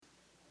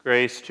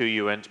Grace to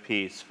you and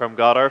peace from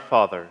God our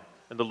Father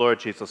and the Lord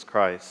Jesus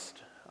Christ.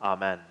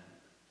 Amen.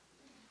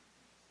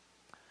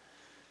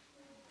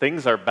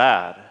 Things are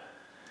bad,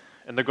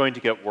 and they're going to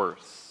get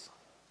worse.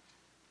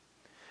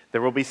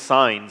 There will be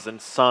signs in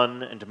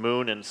sun and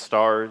moon and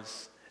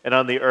stars, and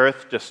on the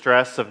earth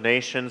distress of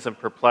nations and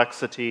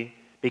perplexity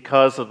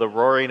because of the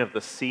roaring of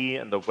the sea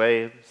and the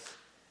waves,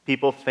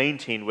 people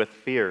fainting with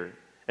fear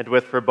and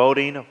with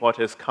foreboding of what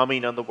is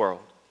coming on the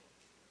world.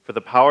 For the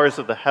powers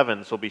of the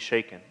heavens will be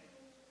shaken.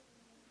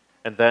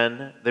 And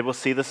then they will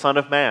see the Son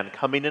of Man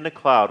coming in a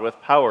cloud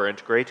with power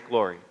and great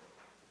glory.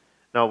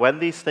 Now when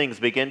these things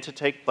begin to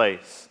take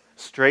place,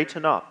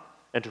 straighten up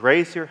and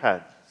raise your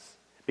heads,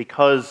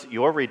 because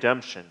your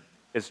redemption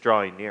is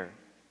drawing near.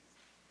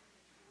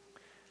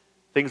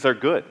 Things are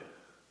good,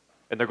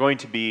 and they're going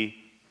to be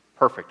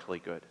perfectly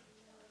good.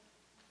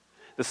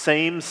 The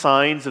same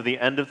signs of the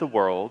end of the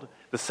world,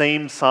 the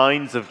same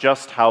signs of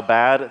just how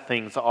bad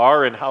things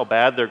are and how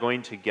bad they're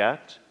going to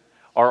get,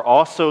 are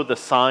also the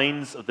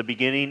signs of the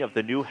beginning of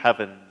the new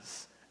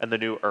heavens and the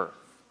new earth.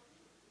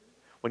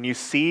 When you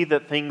see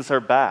that things are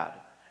bad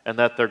and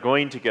that they're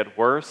going to get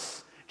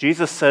worse,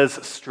 Jesus says,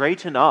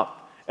 straighten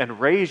up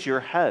and raise your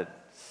heads.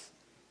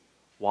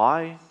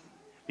 Why?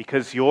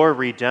 Because your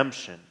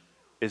redemption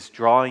is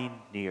drawing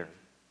near.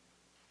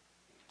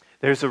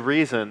 There's a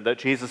reason that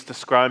Jesus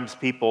describes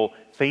people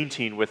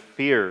fainting with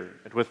fear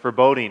and with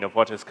foreboding of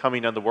what is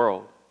coming on the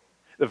world.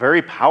 The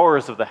very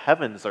powers of the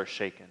heavens are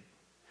shaken.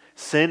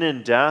 Sin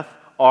and death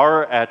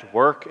are at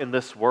work in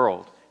this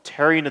world,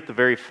 tearing at the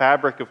very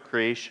fabric of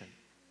creation.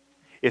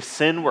 If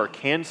sin were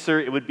cancer,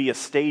 it would be a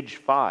stage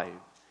 5.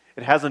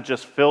 It hasn't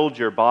just filled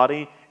your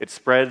body, it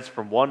spreads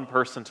from one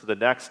person to the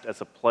next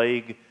as a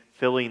plague,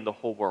 filling the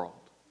whole world.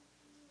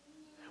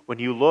 When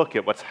you look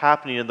at what's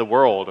happening in the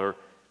world, or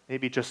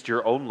maybe just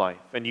your own life,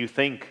 and you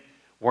think,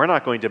 we're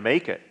not going to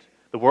make it.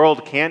 The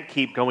world can't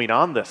keep going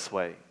on this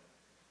way.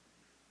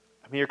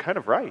 I mean, you're kind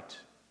of right.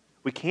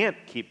 We can't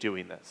keep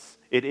doing this.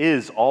 It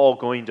is all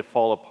going to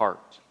fall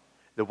apart.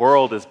 The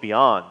world is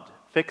beyond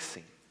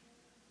fixing.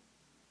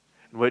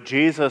 And what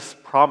Jesus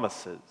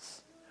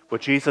promises,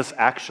 what Jesus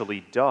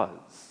actually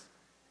does,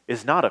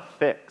 is not a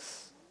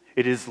fix.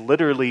 It is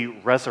literally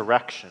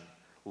resurrection,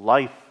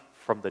 life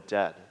from the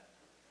dead.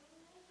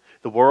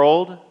 The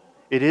world,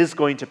 it is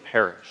going to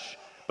perish,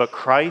 but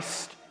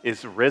Christ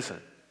is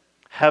risen.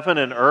 Heaven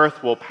and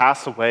earth will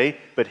pass away,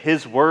 but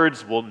his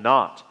words will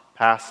not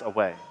pass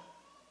away.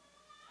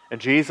 And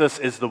Jesus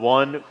is the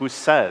one who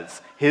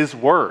says his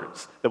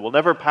words that will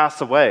never pass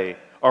away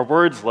are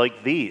words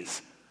like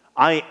these: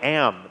 I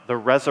am the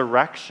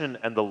resurrection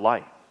and the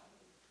life.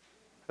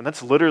 And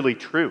that's literally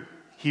true.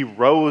 He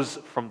rose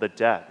from the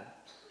dead.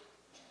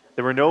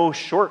 There were no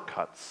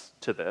shortcuts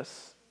to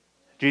this.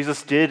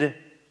 Jesus did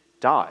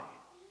die.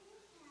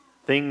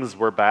 Things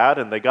were bad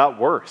and they got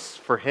worse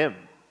for him.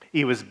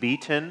 He was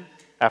beaten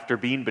after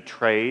being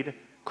betrayed,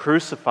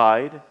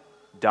 crucified,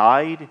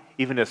 died.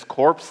 Even his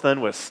corpse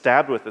then was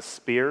stabbed with a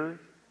spear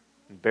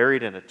and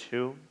buried in a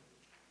tomb.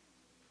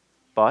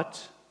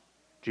 But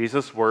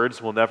Jesus'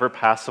 words will never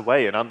pass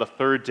away, and on the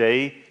third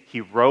day he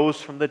rose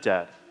from the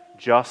dead,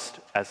 just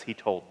as he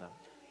told them.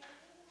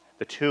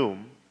 The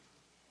tomb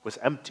was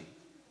empty.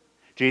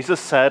 Jesus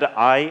said,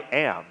 I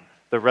am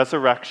the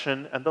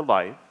resurrection and the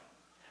life,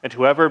 and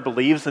whoever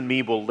believes in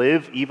me will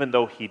live even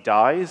though he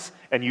dies.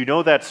 And you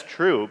know that's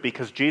true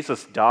because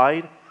Jesus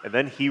died and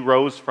then he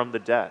rose from the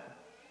dead.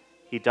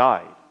 He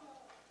died,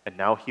 and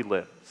now he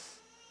lives.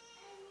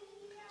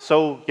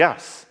 So,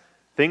 yes,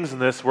 things in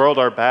this world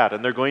are bad,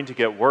 and they're going to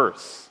get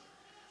worse.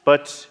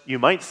 But you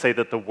might say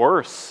that the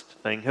worst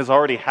thing has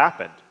already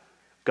happened.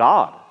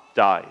 God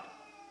died.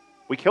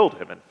 We killed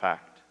him, in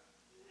fact.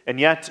 And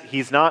yet,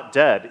 he's not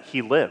dead,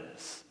 he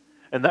lives.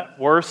 And that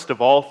worst of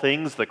all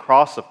things, the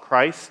cross of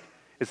Christ,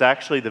 is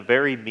actually the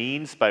very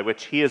means by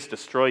which he has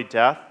destroyed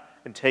death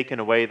and taken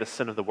away the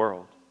sin of the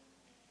world.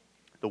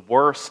 The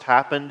worst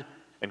happened,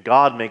 and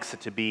God makes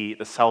it to be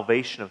the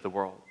salvation of the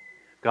world.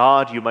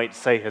 God, you might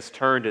say, has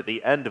turned at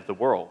the end of the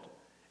world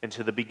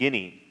into the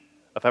beginning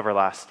of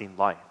everlasting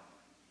life.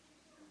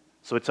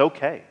 So it's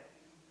okay.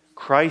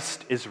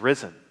 Christ is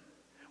risen.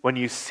 When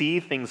you see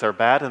things are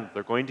bad and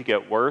they're going to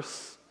get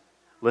worse,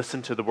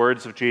 listen to the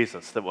words of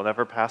Jesus that will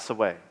never pass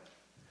away.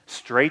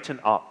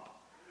 Straighten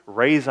up,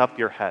 raise up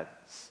your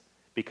heads,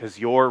 because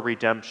your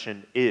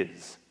redemption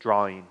is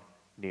drawing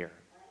near.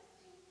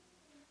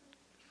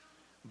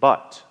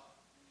 But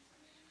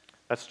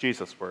that's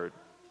Jesus' word,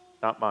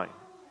 not mine.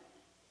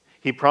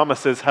 He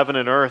promises heaven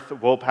and earth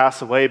will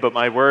pass away, but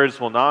my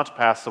words will not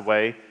pass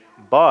away.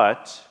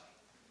 But,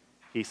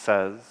 he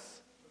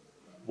says,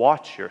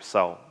 watch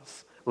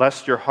yourselves,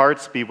 lest your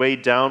hearts be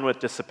weighed down with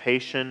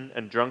dissipation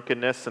and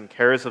drunkenness and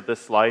cares of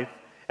this life,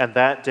 and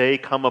that day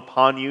come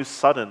upon you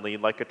suddenly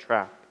like a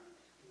trap.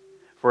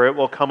 For it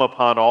will come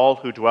upon all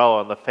who dwell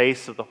on the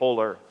face of the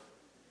whole earth.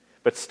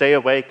 But stay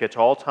awake at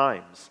all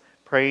times,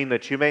 praying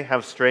that you may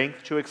have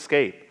strength to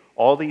escape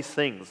all these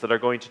things that are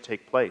going to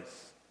take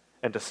place,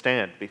 and to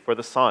stand before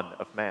the Son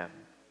of Man.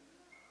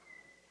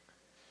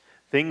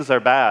 Things are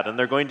bad, and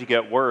they're going to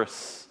get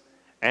worse.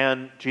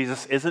 And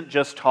Jesus isn't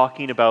just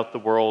talking about the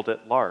world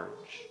at large.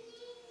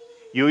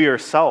 You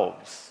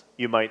yourselves,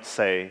 you might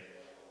say,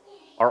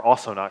 are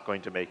also not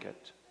going to make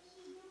it.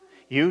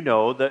 You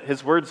know that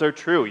his words are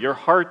true. Your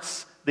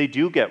hearts, they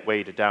do get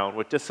weighed down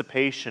with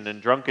dissipation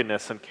and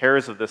drunkenness and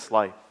cares of this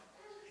life.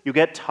 You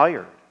get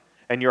tired,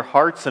 and your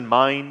hearts and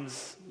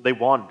minds, they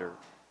wander.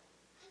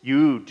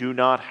 You do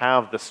not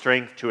have the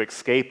strength to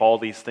escape all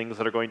these things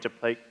that are going to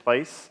take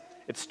place.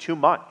 It's too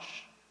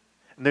much.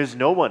 And there's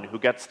no one who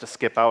gets to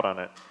skip out on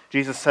it.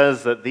 Jesus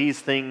says that these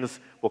things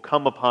will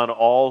come upon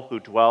all who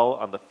dwell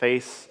on the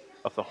face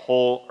of the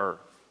whole earth.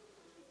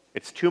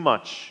 It's too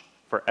much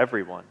for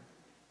everyone.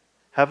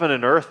 Heaven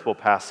and earth will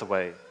pass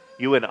away.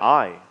 You and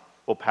I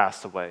will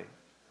pass away.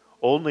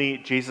 Only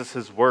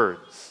Jesus'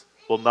 words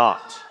will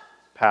not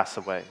pass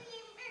away.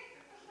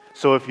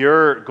 So if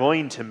you're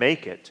going to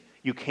make it,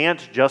 you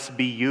can't just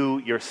be you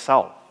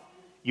yourself.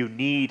 You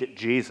need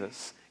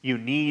Jesus. You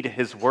need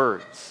his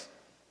words.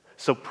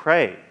 So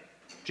pray,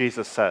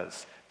 Jesus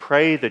says.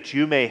 Pray that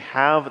you may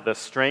have the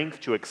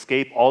strength to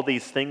escape all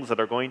these things that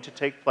are going to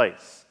take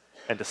place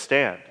and to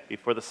stand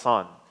before the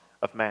Son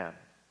of Man.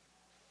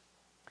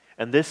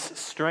 And this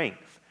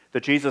strength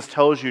that Jesus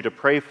tells you to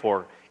pray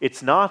for,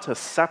 it's not a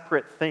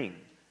separate thing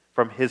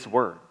from his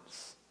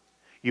words.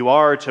 You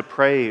are to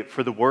pray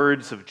for the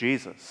words of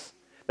Jesus,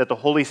 that the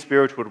Holy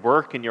Spirit would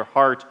work in your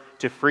heart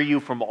to free you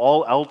from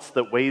all else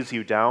that weighs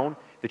you down,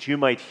 that you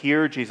might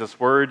hear Jesus'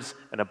 words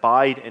and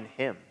abide in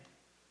him.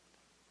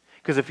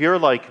 Because if you're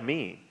like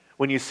me,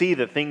 when you see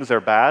that things are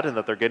bad and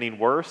that they're getting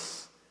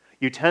worse,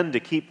 you tend to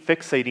keep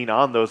fixating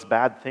on those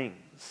bad things.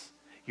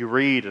 You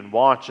read and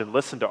watch and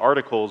listen to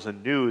articles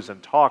and news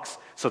and talks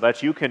so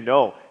that you can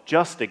know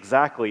just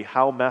exactly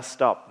how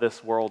messed up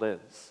this world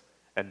is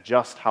and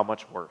just how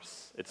much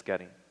worse it's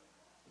getting.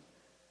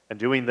 And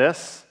doing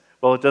this,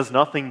 well, it does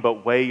nothing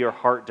but weigh your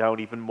heart down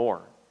even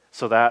more,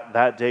 so that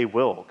that day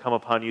will come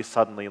upon you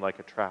suddenly like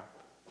a trap.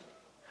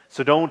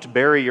 So don't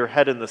bury your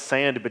head in the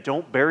sand, but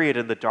don't bury it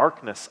in the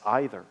darkness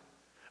either.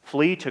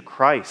 Flee to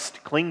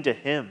Christ, cling to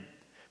him.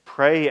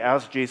 Pray,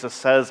 as Jesus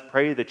says,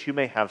 pray that you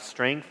may have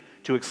strength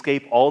to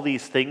escape all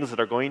these things that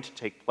are going to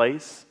take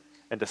place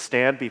and to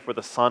stand before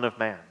the Son of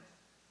Man.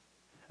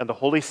 And the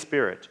Holy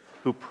Spirit,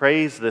 who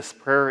prays this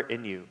prayer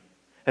in you,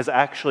 has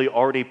actually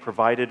already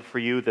provided for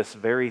you this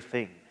very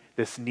thing,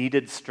 this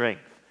needed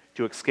strength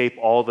to escape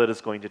all that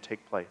is going to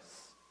take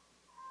place.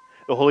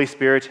 The Holy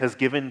Spirit has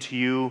given to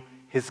you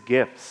his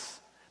gifts,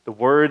 the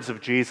words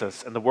of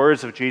Jesus, and the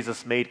words of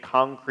Jesus made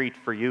concrete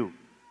for you.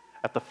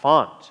 At the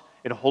font,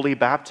 in holy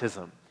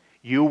baptism,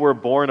 you were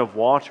born of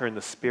water and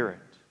the Spirit.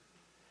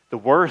 The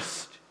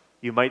worst,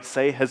 you might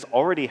say, has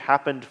already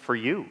happened for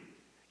you.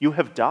 You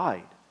have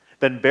died,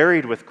 been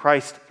buried with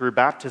Christ through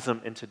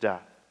baptism into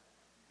death.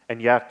 And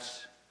yet,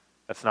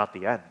 that's not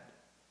the end.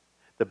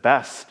 The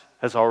best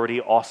has already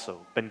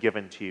also been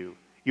given to you.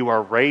 You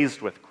are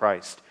raised with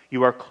Christ.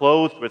 You are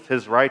clothed with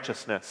his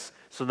righteousness,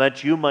 so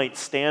that you might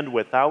stand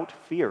without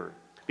fear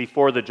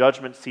before the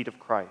judgment seat of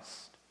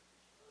Christ.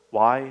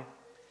 Why?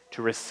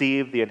 To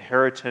receive the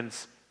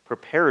inheritance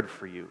prepared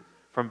for you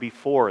from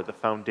before the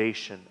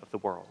foundation of the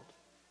world.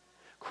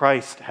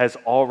 Christ has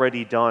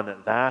already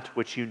done that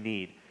which you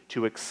need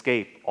to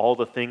escape all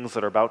the things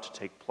that are about to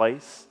take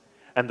place,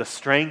 and the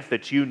strength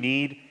that you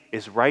need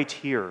is right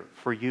here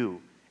for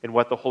you in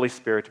what the Holy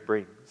Spirit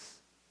brings.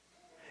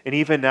 And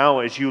even now,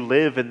 as you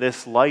live in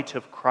this light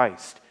of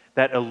Christ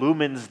that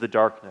illumines the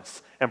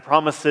darkness and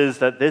promises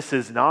that this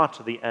is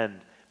not the end,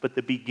 but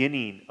the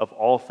beginning of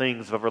all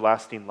things of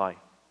everlasting life,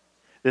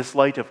 this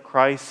light of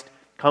Christ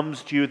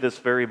comes to you this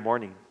very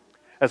morning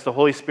as the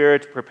Holy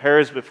Spirit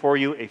prepares before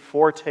you a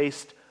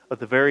foretaste of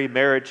the very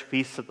marriage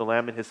feast of the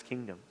Lamb in his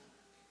kingdom,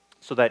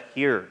 so that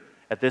here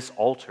at this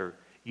altar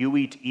you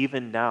eat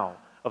even now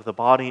of the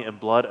body and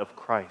blood of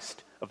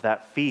Christ, of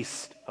that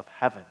feast of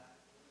heaven.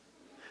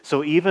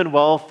 So even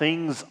while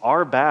things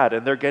are bad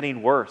and they're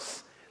getting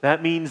worse,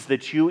 that means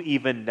that you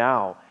even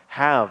now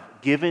have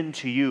given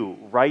to you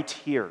right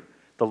here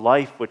the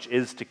life which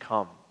is to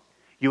come.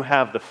 You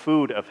have the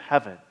food of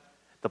heaven,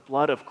 the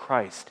blood of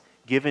Christ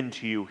given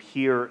to you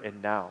here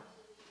and now.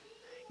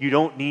 You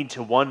don't need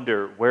to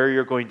wonder where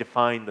you're going to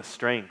find the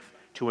strength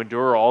to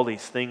endure all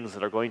these things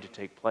that are going to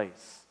take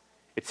place.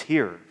 It's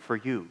here for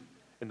you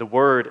in the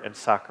Word and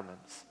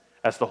sacraments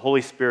as the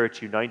Holy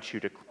Spirit unites you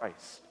to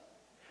Christ.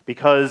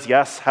 Because,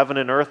 yes, heaven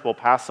and earth will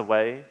pass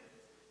away.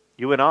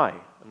 You and I,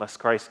 unless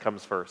Christ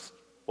comes first,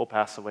 will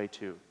pass away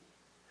too.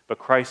 But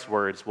Christ's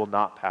words will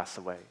not pass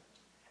away.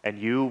 And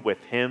you,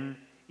 with him,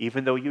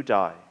 even though you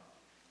die,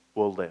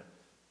 will live.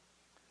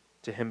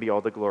 To him be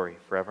all the glory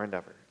forever and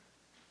ever.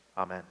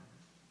 Amen.